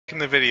in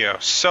the video.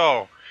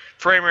 So,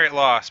 frame rate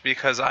loss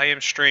because I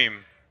am streaming.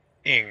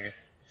 I'm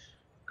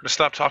gonna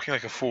stop talking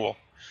like a fool.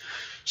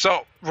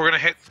 So, we're gonna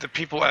hit the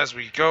people as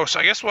we go. So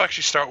I guess we'll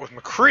actually start with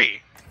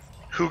McCree,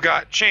 who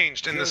got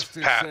changed in this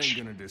patch.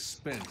 Ain't gonna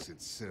dispense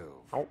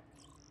itself. Oh.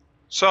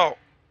 So,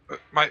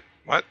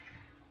 what?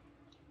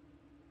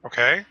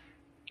 Okay.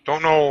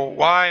 Don't know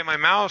why my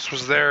mouse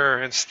was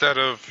there instead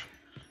of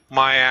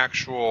my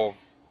actual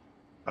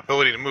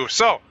ability to move.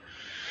 So,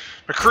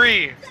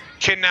 McCree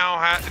can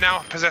now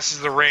possesses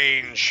the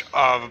range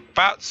of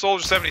about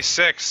Soldier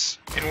 76,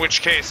 in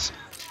which case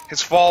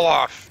his fall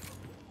off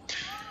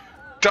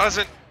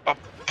doesn't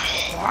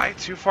apply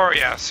too far.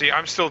 Yeah, see,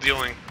 I'm still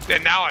dealing,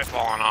 and now I've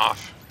fallen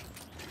off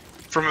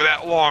from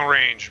that long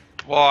range.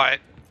 But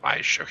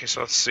okay,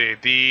 so let's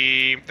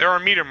see. There are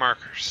meter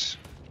markers.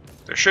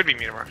 There should be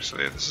meter markers. So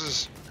this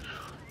is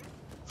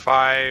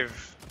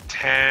 5,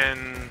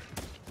 10.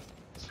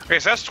 Okay,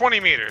 so that's 20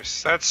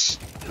 meters. That's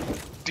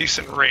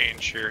decent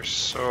range here.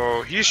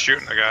 So he's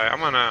shooting the guy. I'm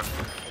gonna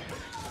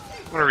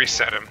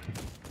reset him.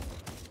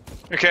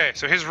 Okay,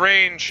 so his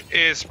range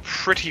is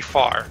pretty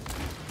far.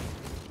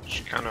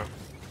 Just kind of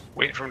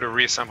waiting for him to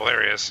reassemble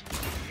areas.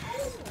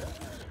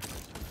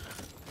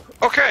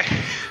 Okay.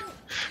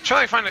 I'm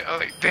trying to find it.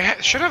 They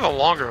should have a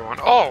longer one.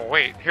 Oh,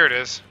 wait, here it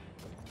is.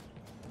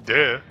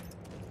 Duh.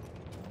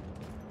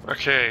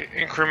 Okay,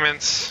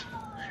 increments.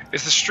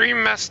 Is the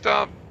stream messed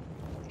up?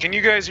 Can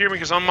you guys hear me?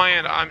 Because on my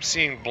end, I'm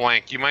seeing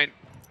blank. You might...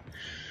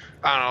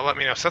 I don't know, let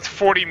me know. So that's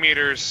 40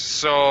 meters,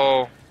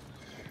 so...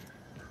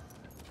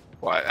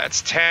 What,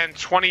 that's 10,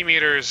 20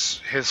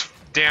 meters. His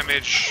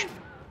damage...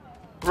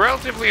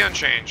 relatively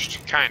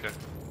unchanged, kind of.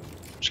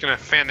 Just gonna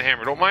fan the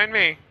hammer, don't mind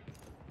me.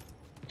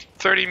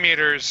 30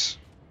 meters.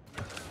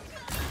 I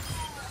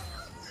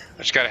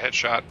just got a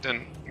headshot,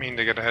 didn't mean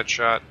to get a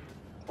headshot.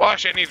 Well,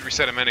 actually I need to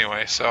reset him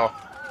anyway, so...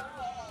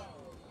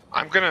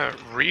 I'm gonna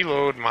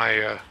reload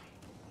my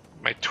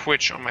my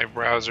Twitch on my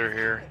browser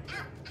here.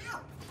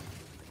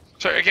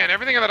 So again,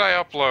 everything that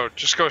I upload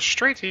just goes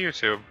straight to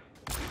YouTube.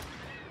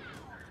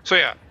 So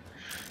yeah,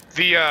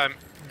 the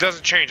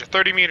doesn't change. At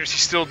 30 meters,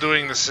 he's still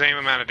doing the same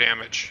amount of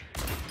damage.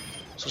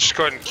 So just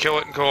go ahead and kill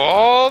it and go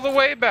all the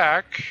way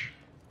back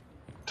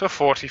to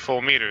 40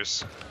 full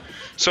meters.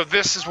 So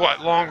this is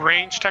what, long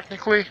range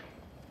technically?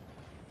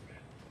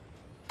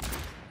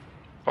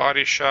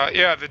 Body shot,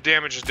 yeah, the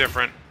damage is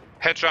different.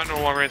 Headshot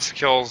no longer insta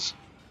kills.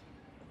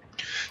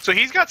 So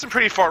he's got some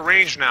pretty far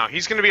range now.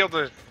 He's going to be able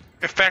to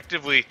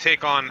effectively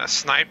take on a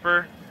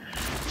sniper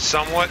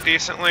somewhat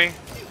decently.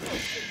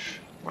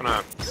 I'm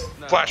gonna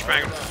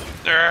flashbang him.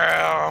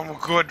 I'm a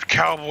good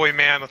cowboy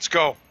man. Let's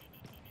go.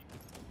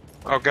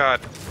 Oh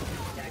god.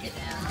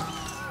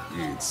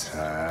 It's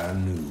high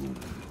noon.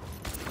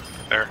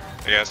 There,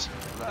 yes.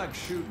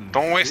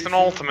 Don't waste an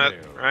ultimate,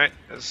 right?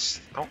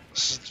 This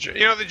is the,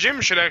 you know, the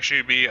gym should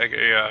actually be like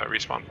a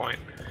respawn point.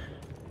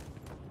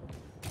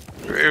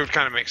 It would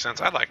kind of make sense.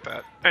 I like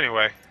that.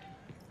 Anyway,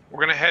 we're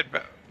gonna head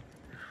back.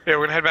 Yeah,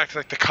 we're gonna head back to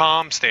like the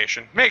comm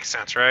station. Makes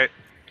sense, right?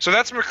 So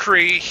that's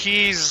McCree.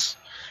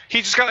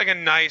 He just got like a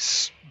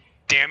nice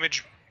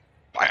damage,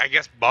 I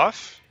guess,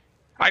 buff.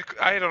 I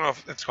don't know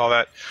if it's called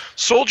that.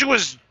 Soldier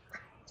was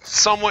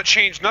somewhat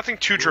changed. Nothing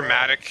too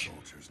dramatic.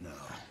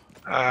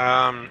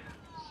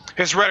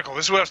 His reticle.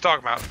 This is what I was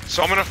talking about.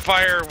 So I'm gonna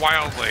fire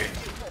wildly.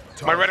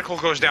 My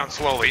reticle goes down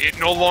slowly. It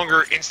no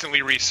longer instantly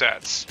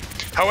resets.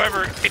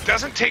 However, it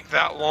doesn't take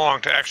that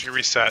long to actually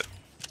reset.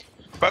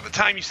 About the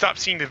time you stop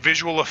seeing the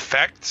visual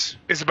effects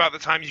is about the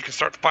time you can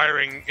start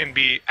firing and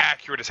be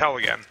accurate as hell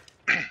again.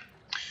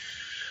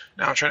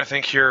 Now I'm trying to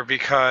think here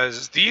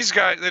because these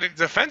guys, the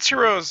defense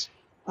heroes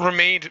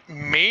remained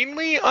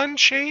mainly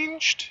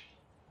unchanged.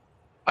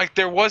 Like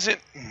there wasn't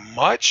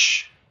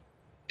much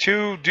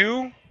to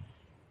do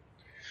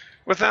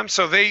with them,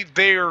 so they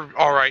are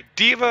all right.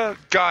 D.Va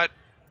got,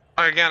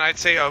 again, I'd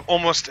say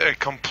almost a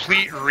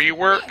complete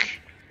rework.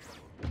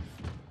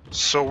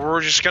 So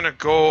we're just gonna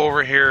go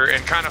over here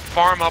and kind of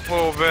farm up a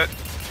little bit.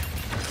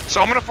 So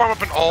I'm gonna farm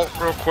up an alt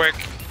real quick.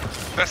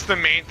 That's the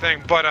main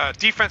thing. But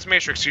defense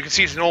matrix, you can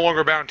see it's no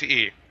longer bound to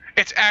E.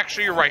 It's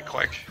actually a right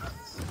click.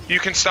 You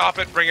can stop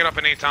it, bring it up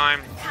any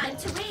time.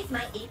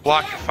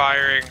 Block your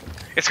firing.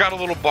 It's got a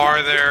little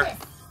bar there.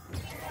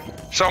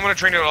 So I'm gonna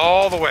train it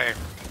all the way.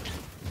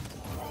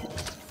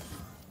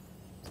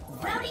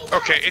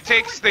 Okay, it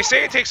takes. They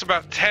say it takes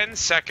about 10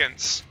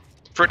 seconds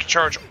for it to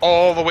charge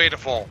all the way to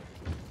full.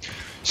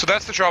 So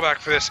that's the drawback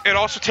for this. It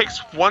also takes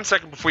 1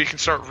 second before you can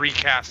start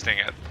recasting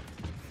it.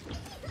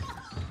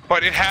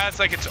 But it has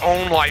like its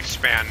own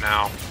lifespan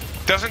now.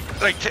 Doesn't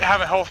like have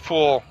a health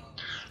pool,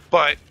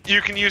 but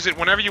you can use it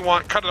whenever you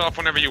want, cut it off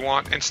whenever you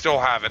want, and still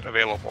have it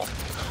available.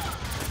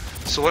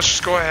 So let's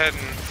just go ahead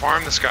and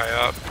farm this guy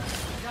up.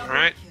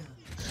 Alright.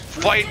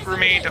 Flight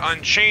remained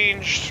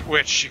unchanged,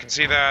 which you can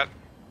see that.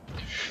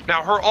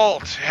 Now her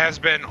ult has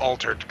been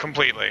altered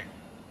completely.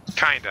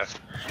 Kinda.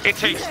 It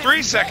takes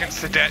 3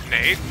 seconds to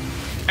detonate,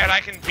 and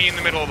I can be in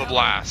the middle of the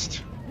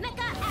blast.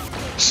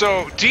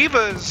 So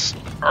D.Vas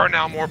are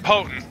now more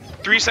potent.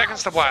 3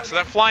 seconds to blast. So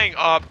that flying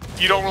up,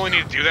 you don't really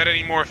need to do that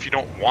anymore if you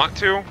don't want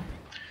to.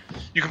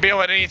 You can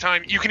bail at any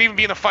time. You can even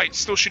be in the fight,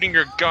 still shooting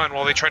your gun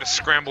while they try to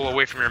scramble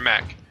away from your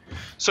mech.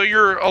 So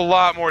you're a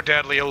lot more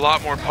deadly, a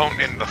lot more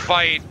potent in the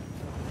fight.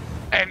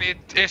 And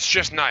it's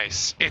just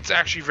nice. It's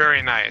actually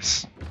very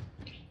nice.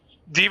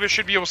 D.Va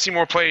should be able to see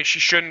more play. She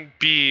shouldn't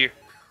be,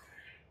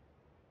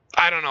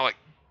 I don't know, like,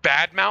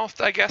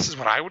 bad-mouthed, I guess, is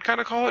what I would kind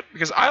of call it.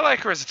 Because I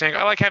like her as a tank.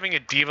 I like having a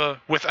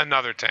D.Va with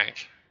another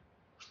tank.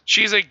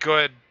 She's a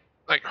good,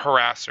 like,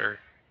 harasser.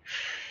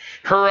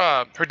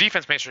 Her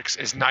defense matrix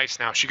is nice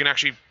now. She can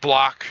actually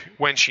block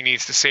when she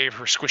needs to save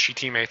her squishy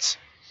teammates.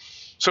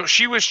 So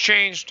she was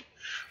changed.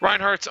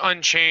 Reinhardt's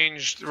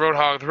unchanged.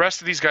 Roadhog, the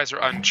rest of these guys are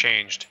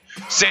unchanged.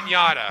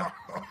 Zenyatta.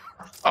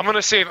 I'm going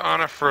to save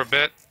Ana for a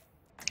bit.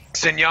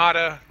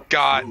 Zenyatta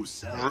got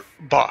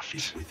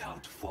buffed.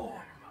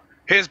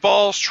 His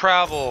balls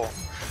travel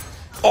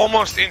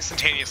almost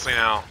instantaneously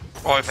now.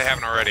 Well, if they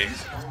haven't already.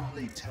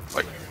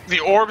 Like, the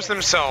orbs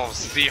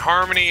themselves, the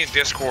Harmony and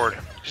Discord,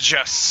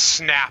 just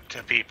snap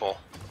to people.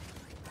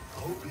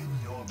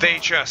 They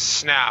just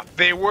snap.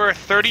 They were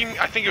 30,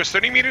 I think it was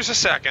 30 meters a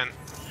second,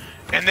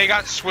 and they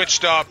got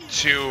switched up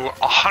to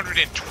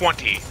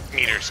 120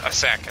 meters a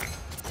second.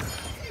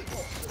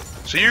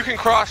 So you can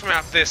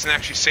cross-map this and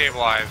actually save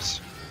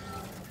lives.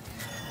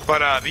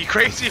 But the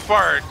crazy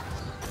part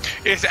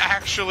is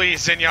actually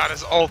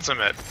Zenyatta's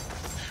ultimate,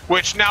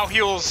 which now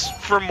heals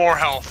for more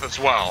health as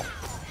well.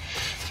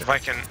 If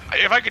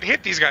I could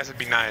hit these guys, it'd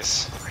be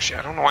nice. Actually,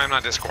 I don't know why I'm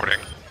not discording.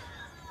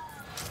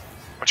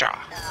 Wacha.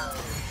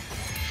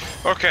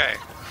 Okay,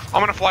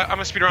 I'm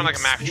gonna speed around like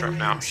a Mack truck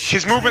now.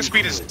 His movement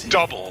speed is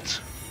doubled.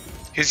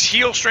 His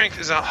heal strength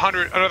is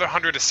another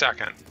 100 a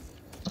second.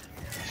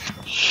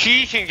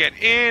 He can get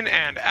in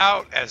and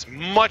out as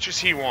much as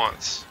he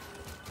wants,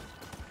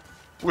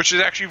 which is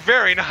actually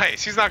very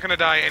nice. He's not gonna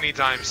die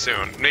anytime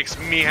soon. Makes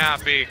me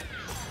happy.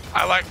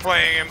 I like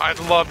playing him. I'd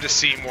love to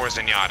see more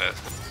Zenyatta.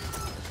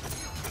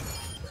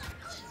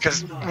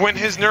 Because when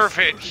his nerf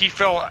hit, he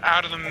fell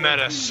out of the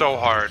meta so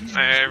hard.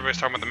 Everybody's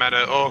talking about the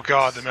meta. Oh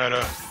god, the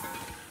meta.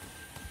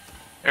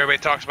 Everybody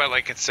talks about it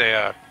like it's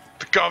the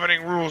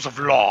governing rules of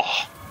law.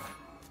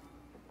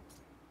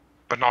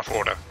 But not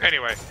order.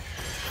 Anyway.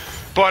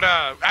 But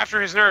after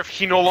his nerf,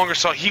 he no longer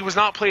saw... He was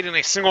not played in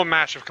a single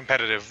match of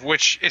competitive,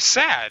 which is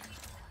sad.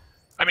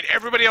 I mean,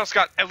 everybody else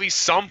got at least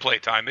some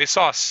playtime. They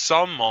saw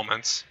some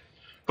moments.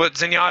 But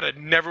Zenyatta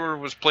never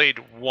was played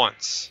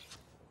once.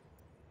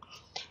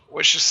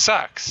 Which just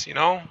sucks, you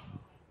know?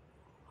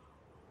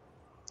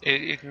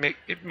 It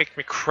makes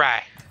me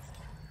cry.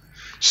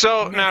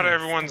 So, now to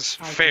everyone's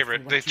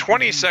favorite, the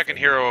 22nd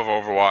hero of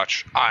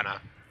Overwatch, Ana.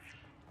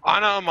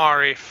 Ana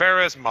Amari,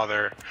 Pharah's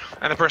mother,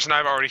 and the person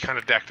I've already kind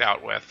of decked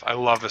out with. I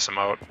love this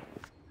emote.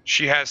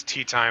 She has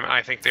tea time, and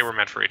I think they were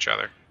meant for each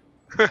other.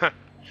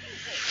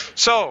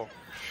 So,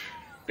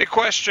 big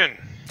question.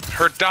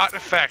 Her dot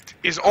effect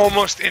is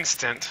almost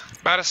instant.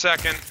 About a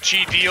second.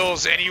 She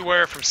deals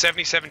anywhere from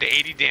 77 to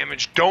 80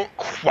 damage. Don't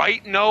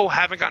quite know,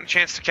 haven't gotten a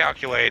chance to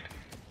calculate.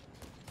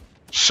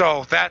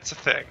 So, that's a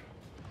thing.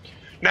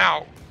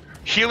 Now,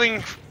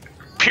 healing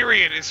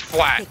period is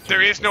flat.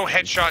 There is no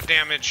headshot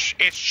damage.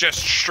 It's just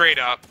straight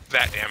up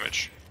that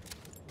damage.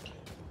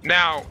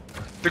 Now,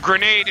 the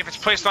grenade, if it's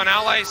placed on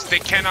allies, they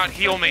cannot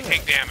heal and they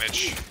take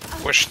damage,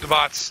 which the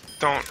bots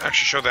don't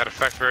actually show that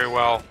effect very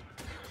well.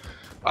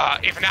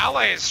 If an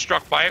ally is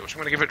struck by it, which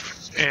I'm going to give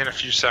it in a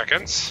few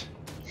seconds,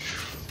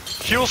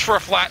 heals for a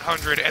flat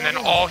 100, and then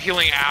all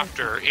healing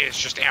after is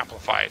just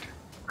amplified.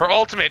 Her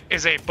ultimate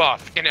is a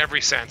buff in every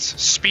sense.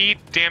 Speed,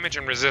 damage,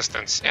 and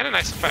resistance, and a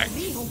nice effect.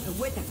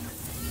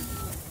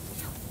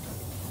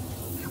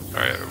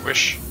 Alright, I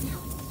wish...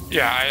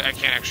 Yeah, I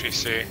can't actually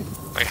see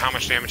like how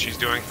much damage he's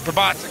doing. The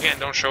bots, again,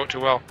 don't show it too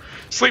well.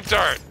 Sleep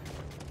Dart.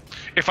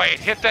 If I had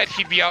hit that,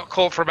 he'd be out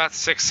cold for about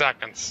 6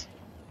 seconds.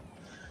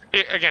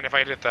 Again, if I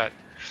had hit that.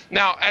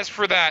 Now, as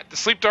for that, the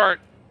Sleep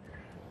Dart,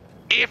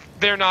 if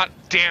they're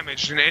not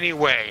damaged in any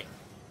way,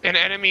 an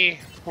enemy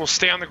will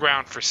stay on the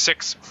ground for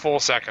 6 full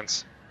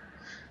seconds.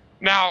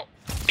 Now,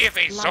 if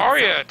a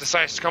Zarya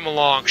decides to come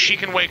along, she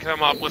can wake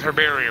them up with her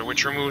barrier,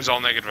 which removes all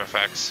negative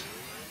effects.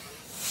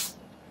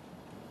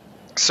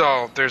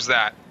 So, there's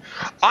that.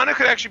 Ana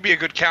could actually be a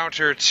good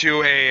counter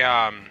to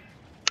a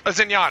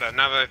Zenyatta,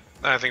 now that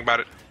I think about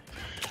it.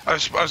 I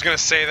was going to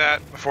say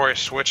that before I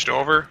switched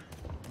over,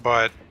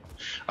 but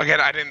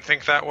again, I didn't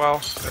think that well,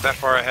 that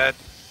far ahead.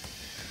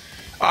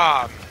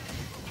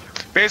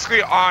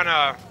 Basically,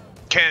 Ana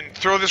can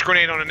throw this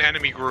grenade on an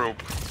enemy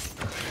group,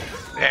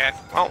 and,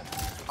 well,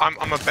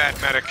 I'm a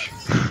bad medic.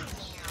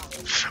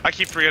 I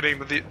keep forgetting,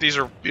 but these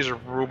are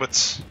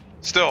robots.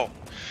 Still,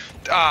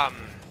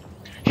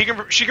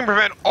 she can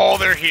prevent all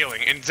their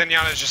healing, and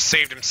Zenyatta's just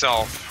saved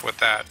himself with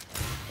that.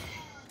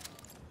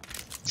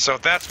 So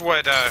that's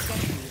what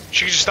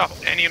she can just stop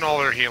any and all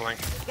their healing.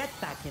 Get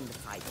back in the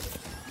fight.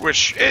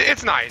 Which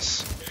it's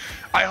nice.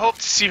 I hope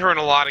to see her in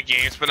a lot of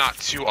games, but not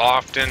too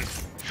often.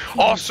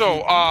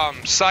 Also,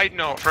 side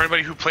note for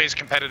anybody who plays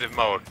competitive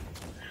mode,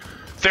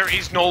 there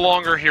is no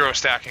longer hero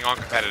stacking on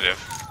competitive.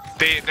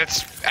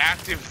 that's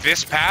active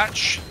this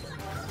patch,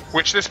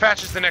 which this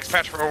patch is the next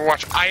patch for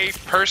Overwatch. I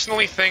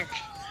personally think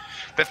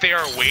that they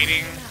are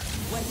waiting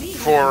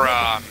for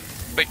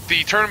like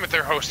the tournament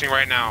they're hosting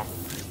right now.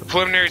 The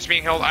preliminary is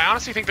being held. I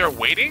honestly think they're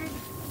waiting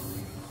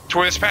to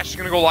where this patch is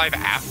going to go live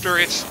after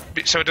it's,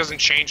 so it doesn't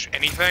change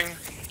anything.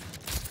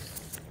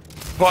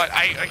 But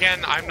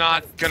I'm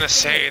not going to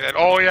say that,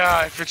 oh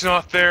yeah, if it's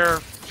not there,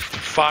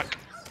 fuck.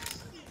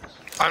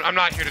 I'm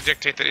not here to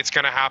dictate that it's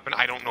going to happen.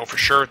 I don't know for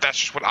sure. That's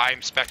just what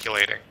I'm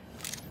speculating.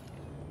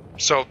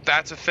 So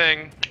that's a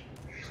thing.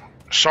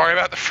 Sorry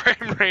about the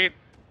frame rate.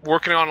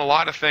 Working on a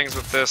lot of things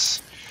with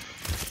this.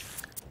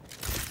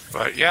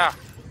 But yeah,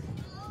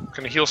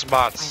 gonna heal some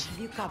bots.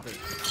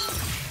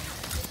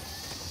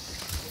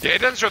 Yeah,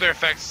 it doesn't show their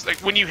effects. Like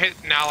when you hit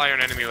an ally or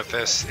an enemy with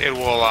this, it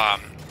will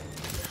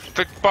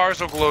the bars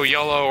will glow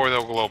yellow or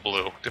they'll glow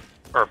blue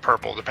or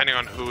purple, depending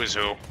on who is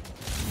who.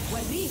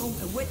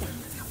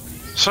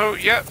 So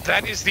yeah,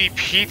 that is the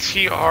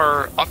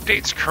PTR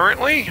updates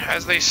currently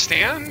as they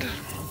stand.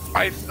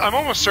 I'm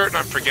almost certain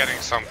I'm forgetting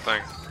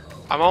something.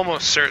 I'm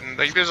almost certain.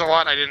 Like, there's a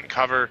lot I didn't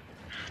cover,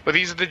 but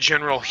these are the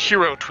general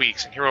hero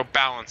tweaks and hero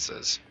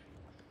balances.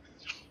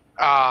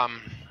 Let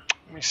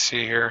me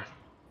see here.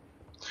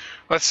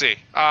 Let's see.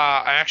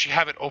 I actually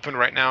have it open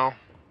right now.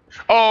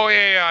 Oh,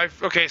 yeah.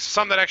 Okay, so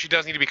something that actually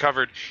does need to be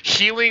covered.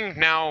 Healing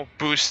now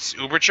boosts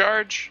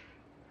Ubercharge.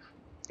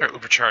 Or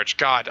Ubercharge.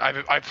 God,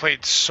 I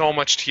played so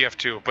much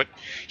TF2, but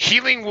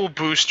healing will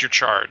boost your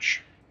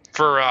charge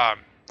for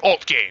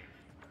ult game.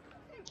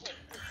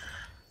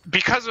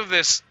 Because of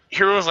this,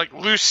 heroes like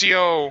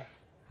Lucio,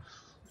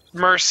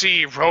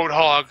 Mercy,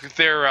 Roadhog,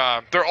 their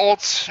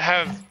ults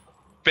have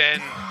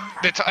been,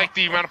 like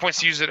the amount of points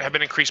to use it have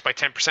been increased by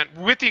 10%,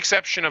 with the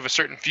exception of a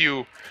certain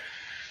few.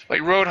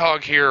 Like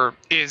Roadhog here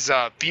is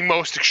the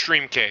most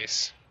extreme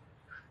case.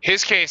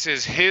 His case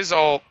is his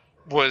ult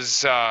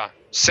was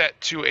set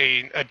to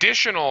an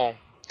additional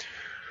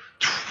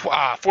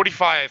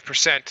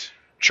 45%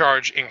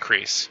 charge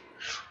increase.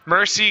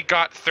 Mercy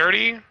got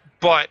 30,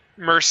 but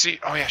Mercy,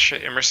 oh yeah,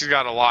 shit, yeah, Mercy's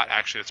got a lot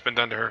actually that's been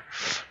done to her.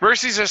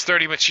 Mercy's has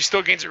 30, but she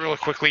still gains it really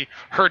quickly.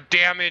 Her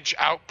damage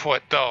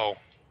output, though,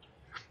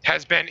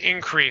 has been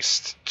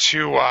increased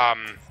to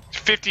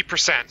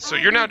 50%. So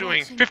you're now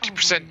doing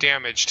 50%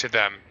 damage to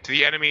them, to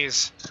the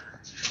enemies,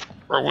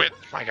 or with,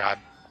 my god,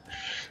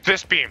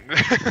 this beam.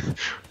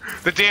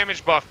 The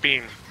damage buff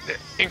beam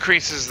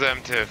increases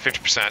them to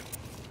 50%.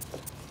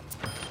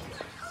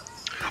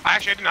 I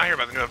did not hear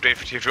about the new update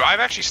for TF2.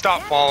 I've actually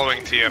stopped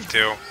following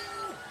TF2.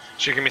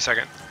 Give me a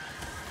second.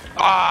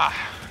 I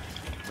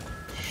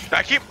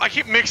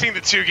keep mixing the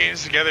two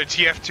games together,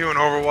 TF2 and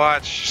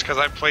Overwatch, just because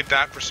I've played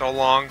that for so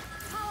long.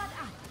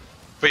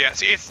 But yeah,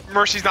 see,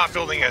 Mercy's not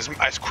building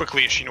as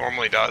quickly as she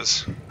normally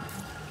does.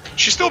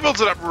 She still builds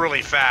it up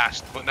really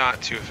fast, but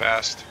not too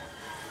fast.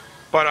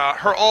 But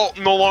her ult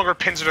no longer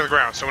pins her to the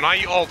ground, so when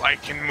I ult, I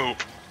can move.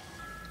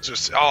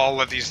 Just I'll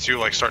let these two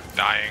like start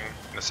dying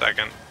in a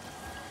second.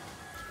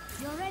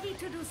 You're ready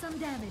to do some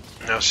damage.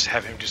 No, just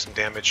have him do some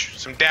damage,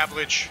 some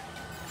dablage.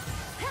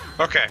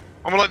 Okay,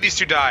 I'm gonna let these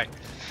two die.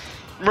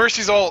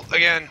 Mercy's ult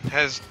again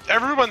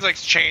everyone's like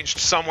changed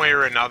some way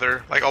or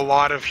another. Like a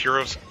lot of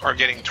heroes are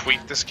getting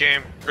tweaked this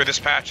game or this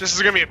patch. This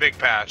is gonna be a big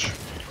patch,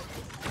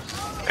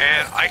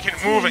 and I can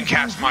move and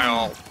cast my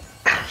ult,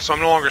 so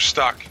I'm no longer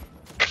stuck.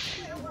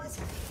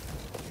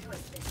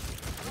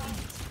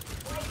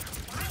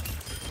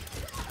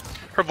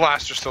 Her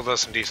blaster still does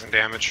some decent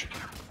damage.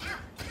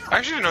 I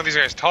actually didn't know these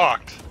guys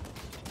talked.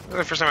 This is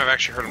the first time I've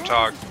actually heard them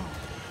talk.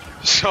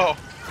 So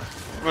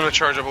I'm gonna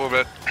charge up a little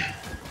bit.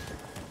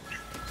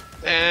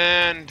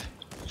 And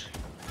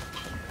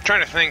I'm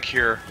trying to think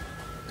here.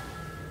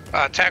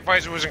 Attack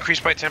visor was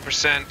increased by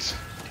 10%.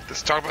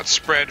 Let's talk about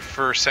spread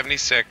for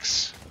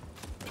 76.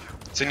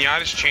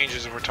 Zenyatta's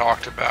changes that were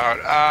talked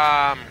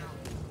about.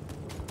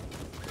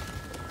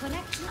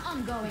 Connection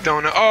ongoing.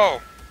 Don't know.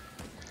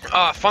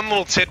 Oh, fun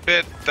little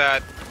tidbit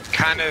that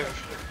kind of,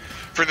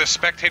 for the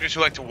spectators who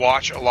like to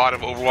watch a lot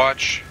of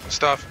Overwatch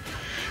stuff,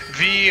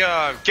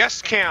 the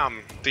guest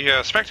cam,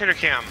 the spectator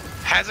cam,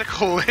 has a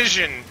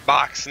collision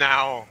box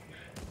now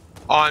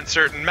on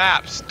certain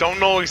maps.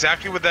 Don't know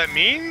exactly what that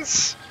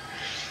means,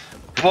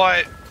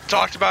 but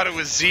talked about it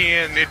with Z,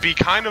 and it'd be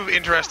kind of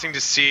interesting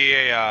to see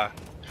a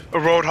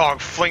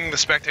Roadhog fling the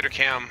spectator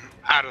cam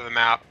out of the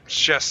map.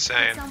 Just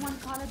saying. Someone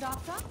call a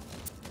doctor?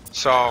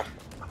 So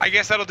I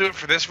guess that'll do it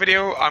for this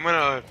video. I'm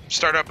gonna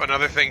start up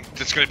another thing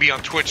that's gonna be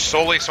on Twitch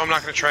solely, so I'm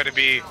not gonna try to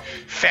be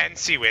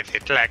fancy with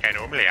it like I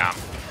normally am.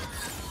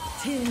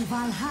 Till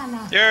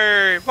Valhalla.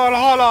 Yay,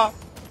 Valhalla!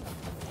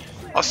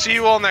 I'll see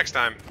you all next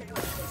time.